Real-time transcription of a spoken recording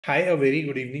Hi, a very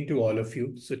good evening to all of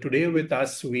you. So today with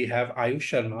us we have Ayush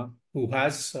Sharma, who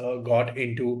has got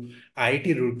into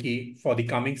IIT Roorkee for the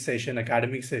coming session,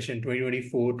 academic session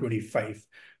 2024-25.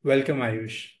 Welcome,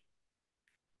 Ayush.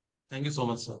 Thank you so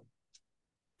much, sir.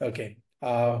 Okay.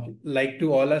 Like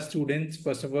to all our students,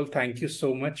 first of all, thank you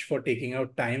so much for taking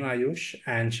out time, Ayush,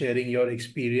 and sharing your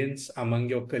experience among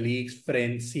your colleagues,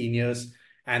 friends, seniors,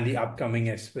 and the upcoming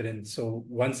aspirants. So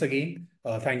once again,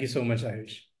 thank you so much,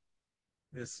 Ayush.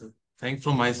 Yes, sir. Thanks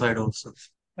from my side also.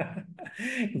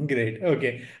 Great.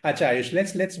 Okay. Acha,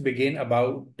 Ayush, let's begin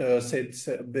about since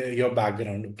your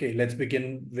background. Okay, let's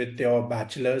begin with your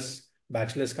bachelor's.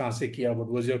 Bachelor's कहाँ से किया? What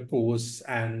was your course?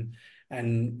 And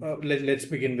let's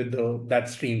begin with the that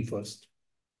stream first.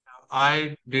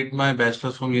 I did my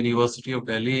bachelor's from University of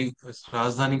Delhi, it's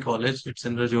Rajdhani College. It's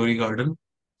in Rajouri Garden.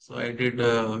 So I did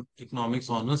economics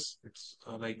honors. It's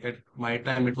like at my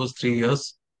time it was 3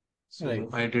 years. Right. So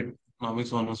I did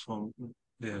economics honors from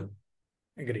there.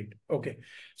 Great. Okay.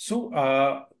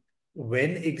 So,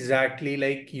 when exactly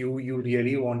like you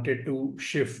really wanted to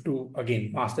shift to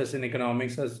again, Masters in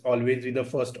Economics has always been the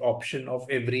first option of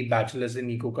every Bachelor's in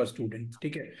Eco का student.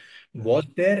 ठीक है. Yeah. Was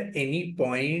there any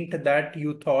point that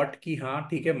you thought कि हाँ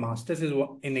ठीक है, Masters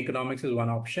in Economics is one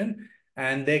option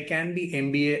and there can be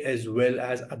MBA as well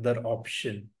as other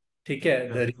option. ठीक है.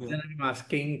 Yeah. The Yeah. reason I'm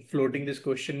asking, floating this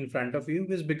question in front of you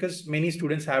is because many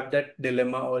students have that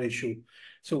dilemma or issue.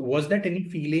 So was that any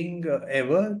feeling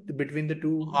ever between the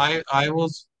two? I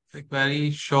was like very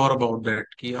sure about that.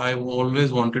 Ki I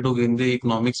always wanted to win the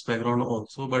economics background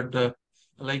also, but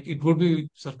like it would be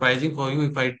surprising for you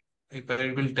if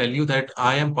I will tell you that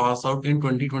I am passed out in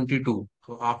 2022.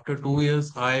 So after 2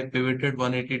 years, I pivoted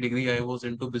 180 degree. I was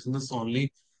into business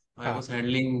only. I Ah, was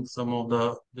handling some of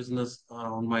the business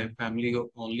around my family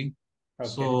only. okay.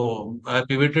 So I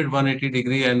pivoted 180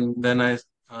 degree and then I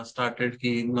started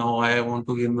ki now I want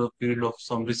to be in the field of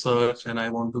some research and I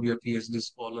want to be a PhD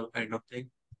scholar kind of thing.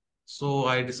 So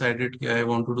I decided ki I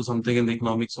want to do something in the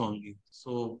economics only.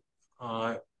 So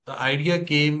uh, the idea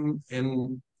came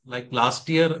in like last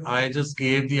year. I just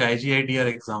gave the IGIDR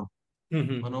exam. One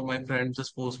Mm-hmm. of my friends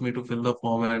just forced me to fill the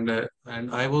form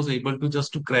and I was able to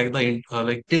just to crack the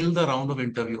like till the round of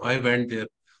interview. I went there,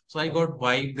 so I got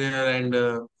vibe there, and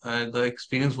the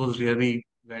experience was really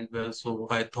went well. So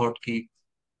I thought, ki,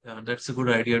 that's a good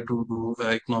idea to do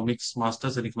economics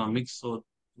masters in economics. So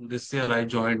this year I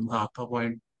joined Alpha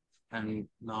Point, and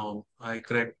now I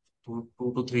cracked two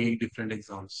to three different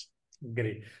exams.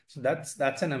 Great. So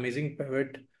that's an amazing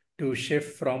pivot to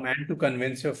shift from and to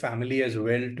convince your family as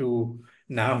well to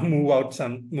now move out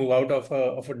of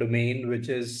a domain which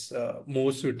is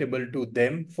more suitable to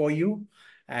them for you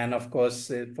and of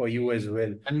course for you as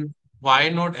well. And why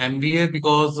not MBA?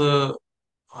 Because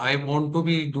I want to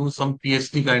be do some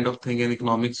PhD kind of thing in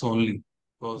economics only.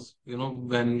 Because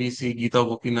when we see Geeta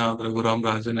Gopinath, Raghuram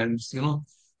Rajan, and it's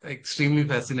extremely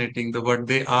fascinating the what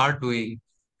they are doing.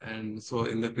 And so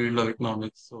in the field of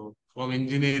economics. So from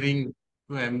engineering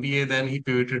to MBA, then he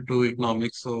pivoted to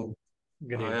economics. So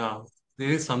Great. yeah, there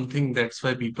is something that's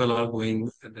why people are going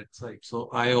at that side. So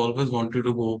I always wanted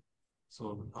to go.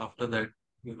 So after that,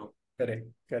 you know, Correct,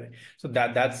 correct. So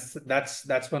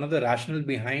that's one of the rationale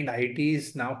behind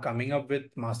IITs now coming up with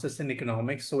masters in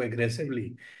economics so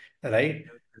aggressively, right?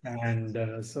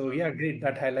 And so yeah, great.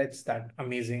 That highlights that.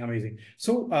 Amazing, amazing.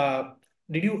 So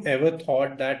did you ever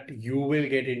thought that you will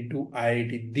get into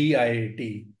IIT, the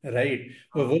IIT, right?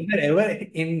 Was there ever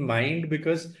in mind?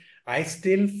 Because I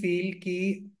still feel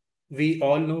ki we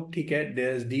all know, okay,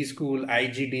 there's D school,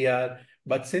 IGDR,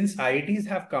 but since IITs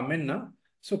have come in now.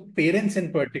 So parents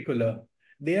in particular,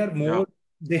 they are yeah, more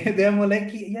they are more like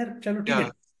कि यार चलो ठीक है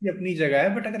yeah, ये अपनी जगह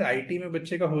है but अगर आईटी में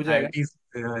बच्चे का हो जाएगा IITs,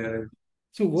 yeah, yeah.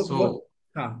 so what So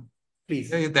हाँ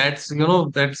please yeah, that's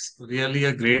really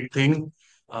a great thing.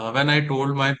 When I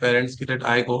told my parents that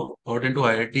I got into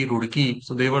IIT Roorkee,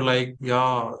 so they were like,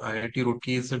 "Yeah, IIT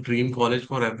Roorkee is a dream college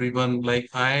for everyone." Like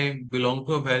I belong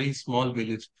to a very small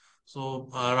village, so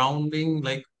surrounding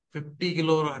like 50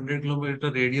 kilo or 100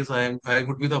 kilometer radius, I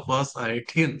would be the first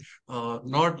IIT.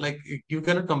 Not like you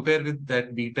cannot compare with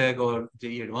that BTech or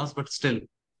JE Advanced, but still,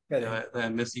 correct yeah, the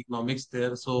MSc Economics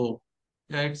there. So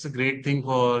yeah, it's a great thing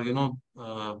for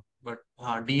but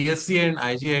DSC and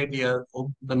IGIT are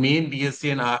the main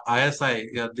DSC and ISI.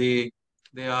 Yeah,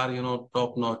 they are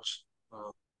top notch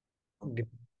uh, great,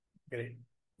 great.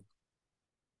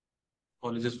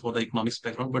 colleges for the economics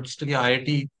background. But still, yeah,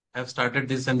 IIT have started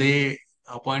this and they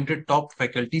appointed top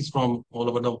faculties from all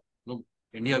over the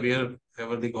India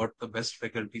wherever they got the best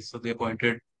faculties. So they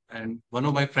appointed. And one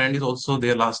of my friend is also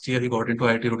there last year. He got into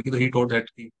IIT Roorkee. So he told that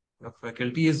The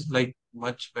faculty is like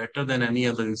much better than any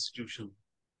other institution.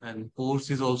 And course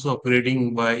is also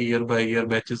upgrading by year.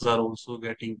 Batches are also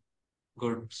getting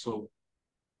good. So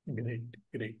Great,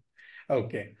 great.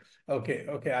 Okay, okay.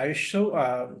 Ayush,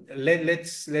 so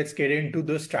let's get into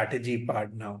the strategy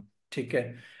part now.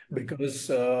 Okay, because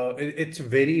it's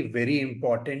very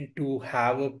important to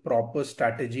have a proper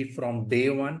strategy from day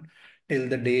one till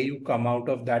the day you come out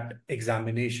of that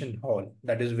examination hall.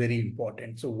 That is very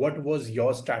important. So, what was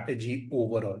your strategy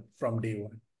overall from day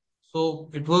one? So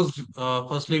it was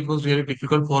firstly it was really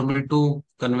difficult for me to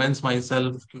convince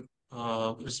myself.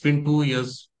 It's been 2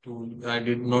 years to I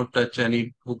did not touch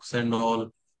any books and all.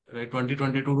 Right,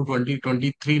 2022 to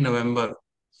 2023 November.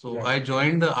 So Yeah, I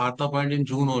joined the Artha Point in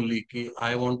June only. Ki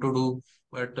I want to do,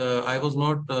 but I was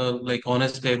not like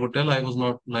honest. I would tell I was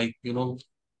not like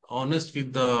honest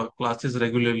with the classes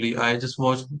regularly. I just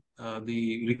watched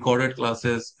the recorded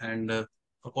classes and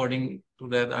according to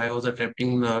that I was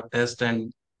attempting the test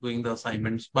and doing the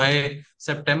assignments. By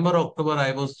September, October,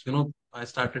 I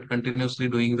started continuously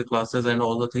doing the classes and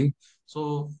all the things.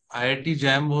 So IIT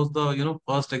JAM was the,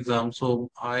 first exam. So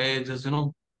I just,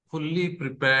 fully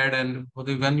prepared and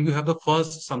when you have the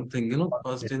first something, yeah,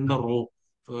 first in the row,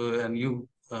 and you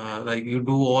like you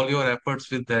do all your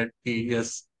efforts with that. कि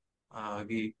yes,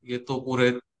 ये तो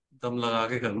पूरे दम लगा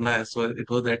के करना है. So it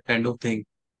was that kind of thing.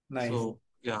 nice. So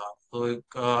yeah, so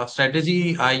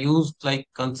strategy I used like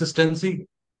consistency.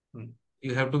 Hmm.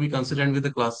 You have to be consistent with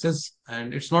the classes,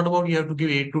 and it's not about you have to give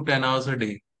 8 to 10 hours a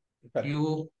day. If Correct.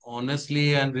 you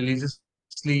honestly and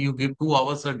religiously you give 2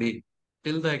 hours a day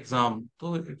till the exam,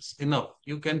 so it's enough.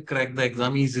 You can crack the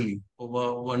exam easily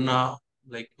over 1 hour,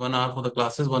 like 1 hour for the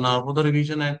classes, 1 hour for the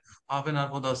revision, and half an hour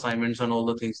for the assignments and all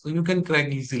the things. So you can crack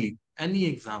easily any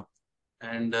exam.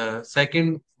 And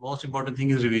second most important thing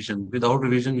is revision. Without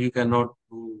revision, you cannot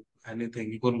do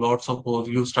anything. You got lots of course.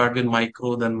 You start with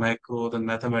micro, then macro, then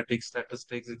mathematics,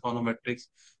 statistics, econometrics.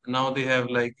 Now they have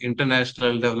like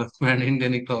international development,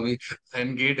 Indian economy,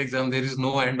 and gate exam. There is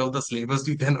no end of the syllabus.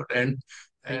 You cannot end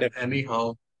Definitely.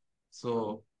 anyhow.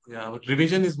 So yeah, but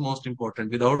revision is most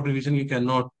important. Without revision, you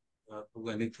cannot do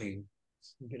anything.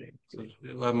 Great, So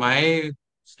great. my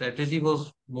strategy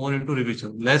was more into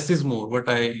revision. Less is more. What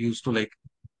I used to like.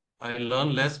 I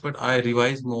learn less, but I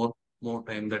revise more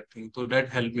time that thing. So that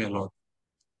helped me a lot.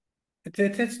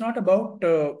 It's not about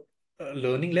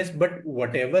learning less, but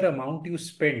whatever amount you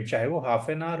spend, चाहे वो half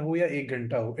an hour हो या 1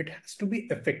 घंटा हो, it has to be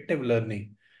effective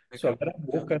learning. So Like, अगर आप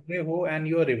वो yeah, कर रहे हो and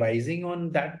you are revising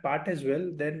on that part as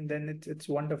well, then it's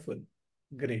wonderful.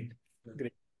 Great, yeah.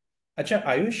 great. अच्छा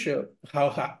Ayush,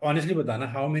 how honestly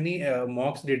बताना, how many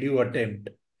mocks did you attempt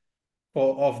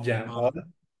for of JAM, Uh, all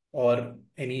or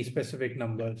any specific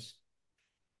numbers?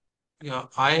 yeah,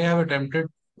 I have attempted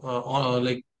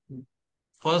like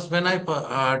first when I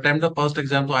attempt the first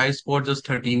exam, so I scored just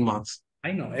 13 marks.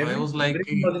 I know I was like,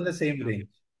 everything was in the same yeah, range.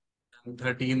 and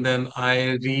 13, then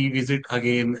I revisit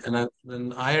again, and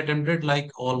then I attempted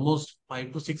like almost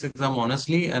 5 to 6 exam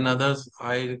honestly, and others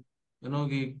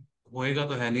कि होएगा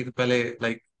तो है नहीं तो पहले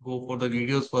like go for the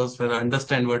videos first, and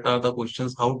understand what are the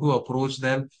questions, how to approach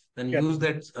them, then Yeah, use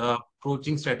that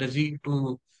approaching strategy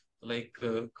to like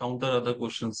counter other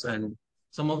questions. And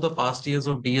some of the past years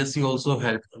of DSC also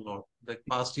helped a lot. Like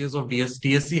past years of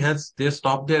DSC has they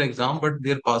stopped their exam, but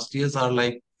their past years are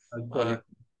like uh, quality.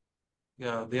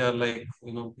 yeah, they are like,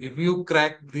 if you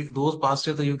crack those past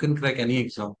years, you can crack any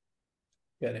exam.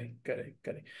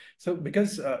 Correct. So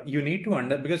because you need to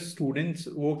under because students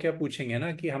वो क्या पूछेंगे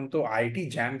ना कि हम तो IIT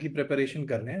jam की preparation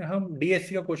कर रहे हैं, हम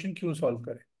डीएससी का क्वेश्चन क्यों सॉल्व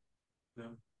करें?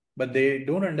 Yeah, but they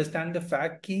don't understand the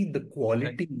fact कि the like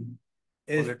quality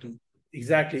is quality.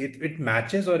 exactly it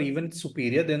matches or even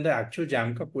superior than the actual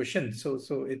jam ka question. So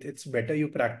it's better you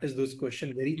practice those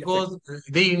question very Because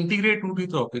effectively. they integrate two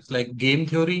topics like game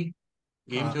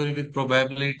हाँ, theory with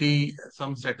probability,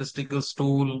 some statistical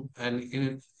tool, and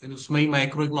in उसमें ही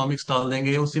microeconomics डाल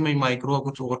देंगे, उसी में ही micro का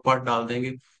कुछ और part डाल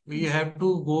देंगे. We have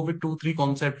to go with 2 3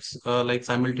 concepts like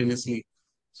simultaneously.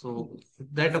 So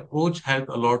that approach helped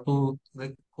a lot to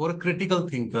like for a critical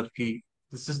thinker कि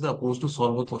this is the approach to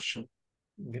solve a question.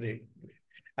 Great.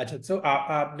 अच्छा, सो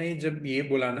आपने जब ये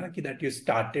बोला ना कि that you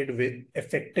started with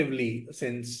effectively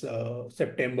since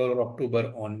सितंबर और अक्टूबर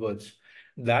onwards,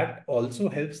 that also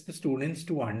helps the students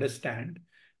to understand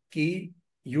कि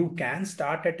you can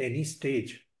start at any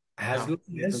stage as Yeah,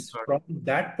 long you as can start. from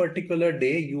that particular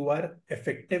day you are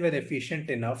effective and efficient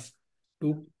enough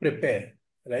to prepare,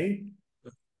 right?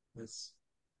 Yes.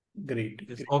 Great,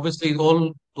 Yes, great. obviously, all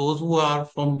those who are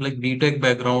from like BTech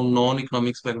background,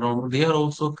 non-economics background, they are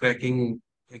also cracking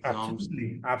exams.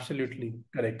 Absolutely, absolutely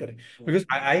correct, correct. Yeah, Because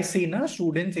I see ना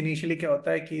students initially क्या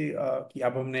होता है कि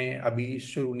अब हमने अभी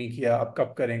शुरू नहीं किया, अब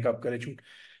कब करें छूट।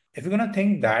 If you gonna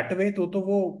think that way तो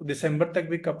वो दिसंबर तक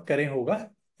भी कब करें होगा।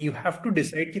 यू हैव टू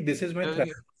डिसाइड कि this is my yeah,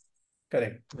 thread.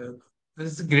 Correct. yeah.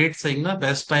 This is a great saying, na?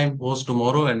 Best time was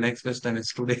tomorrow and next best time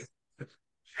is today.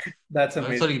 That's Sorry,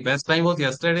 amazing. best time was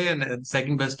yesterday and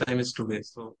second best time is today.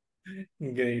 So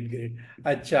Great, great.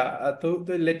 Acha, तो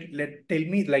let tell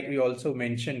me, like we also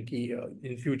mentioned कि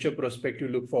in future prospect you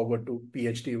look forward to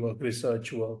PhD work,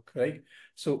 research work, right?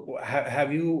 So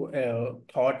have you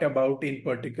thought about in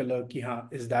particular कि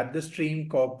हाँ, is that the stream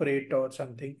corporate or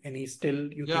something? Any still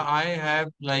you yeah, think? I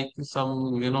have like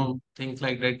some, things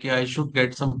like that. Yeah, I should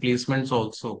get some placements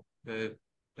also.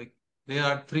 Like there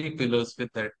are three pillars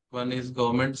with that. One is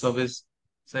government service.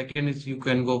 Second is you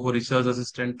can go for research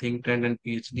assistant, think tank, and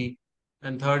PhD.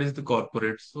 And third is the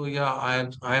corporate. So yeah,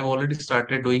 I have already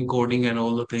started doing coding and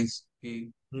all the things. By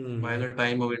Hmm. the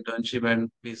time of internship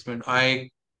and placement, I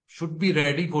should be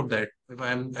ready for that. If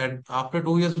I'm at after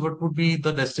 2 years, what would be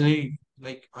the destiny?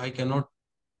 Like I cannot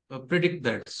predict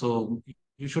that. So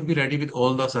you should be ready with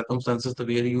all the circumstances, the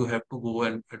where you have to go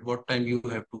and at what time you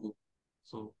have to go.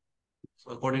 So,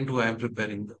 so according to I am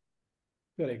preparing the.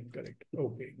 Correct, correct.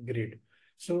 Okay, great.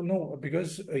 So no,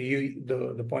 because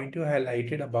the point you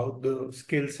highlighted about the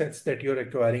skill sets that you're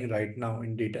acquiring right now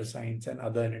in data science and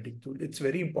other analytic tool, it's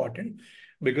very important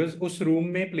because उस room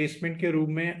में placement के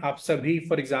room में आप सभी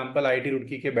for example IIT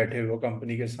Roorkee के बैठे हुए हो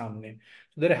कंपनी के सामने,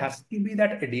 so there has to be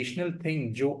that additional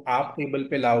thing जो आप टेबल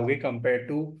पे लाओगे compared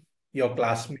to your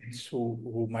classmates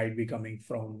who might be coming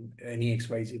from any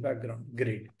XYZ background.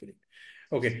 Great, great.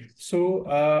 Okay, so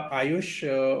Ayush,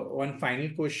 one final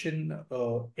question.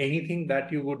 Anything that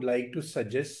you would like to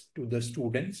suggest to the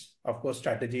students? Of course,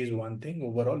 strategy is one thing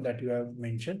overall that you have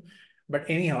mentioned, but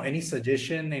anyhow, any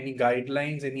suggestion, any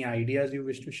guidelines, any ideas you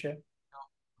wish to share?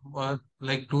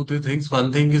 Like two, three things.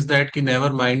 One thing is that ki never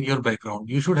mind your background.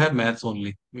 You should have maths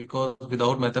only because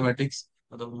without mathematics,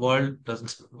 the world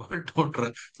doesn't world don't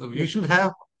run. So you Yes. should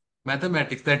have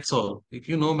mathematics. That's all. If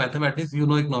you know mathematics, you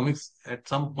know economics at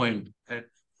some point. At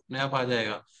अपने आप आ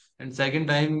जाएगा. And second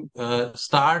time,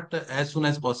 start as soon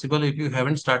as possible. If you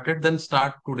haven't started, then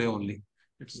start today only.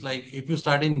 It's like if you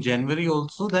start in January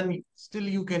also, then still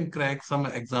you can crack some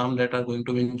exam that are going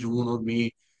to be in June or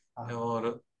May Ah,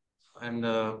 or and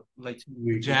like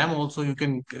waiting. jam also you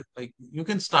can like you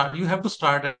can start you have to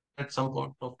start at some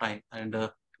point of time and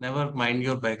never mind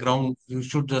your background you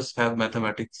should just have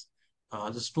mathematics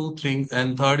just two things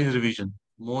and third is revision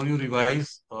more you revise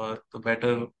the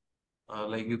better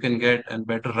like you can get and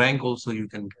better rank also you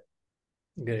can get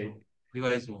so Great.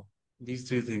 revise more these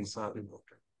three things are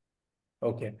important.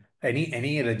 Okay.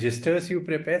 Any registers you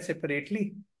prepare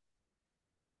separately?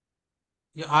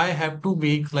 Yeah, I have to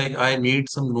make like I made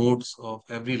some notes of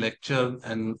every lecture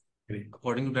and Great.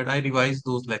 according to that I revise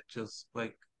those lectures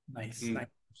Nice, Mm, nice.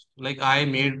 like I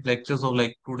made lectures of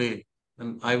like today,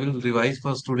 and I will revise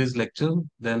first today's lecture,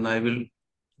 then I will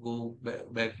go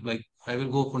back like I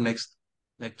will go for next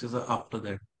lectures after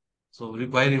that. So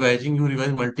by revising, you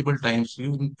revise multiple times.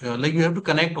 You like you have to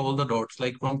connect all the dots.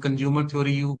 Like from consumer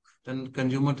theory, you then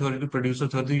consumer theory to producer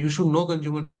theory. You should know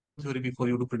consumer theory before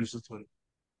you do producer theory.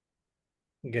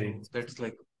 So Great. that's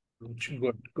like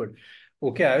Good, good.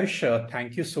 Okay, Ayush,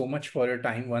 thank you so much for your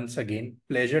time once again.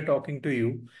 Pleasure talking to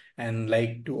you. And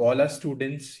like to all our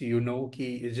students, you know,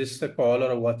 ki it's just a call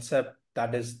or a WhatsApp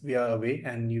that is we are away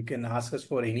and you can ask us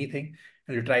for anything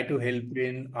and we'll try to help you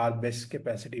in our best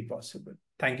capacity possible.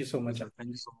 Thank you so much. sir. Thank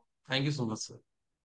you so much. Thank you so much, sir.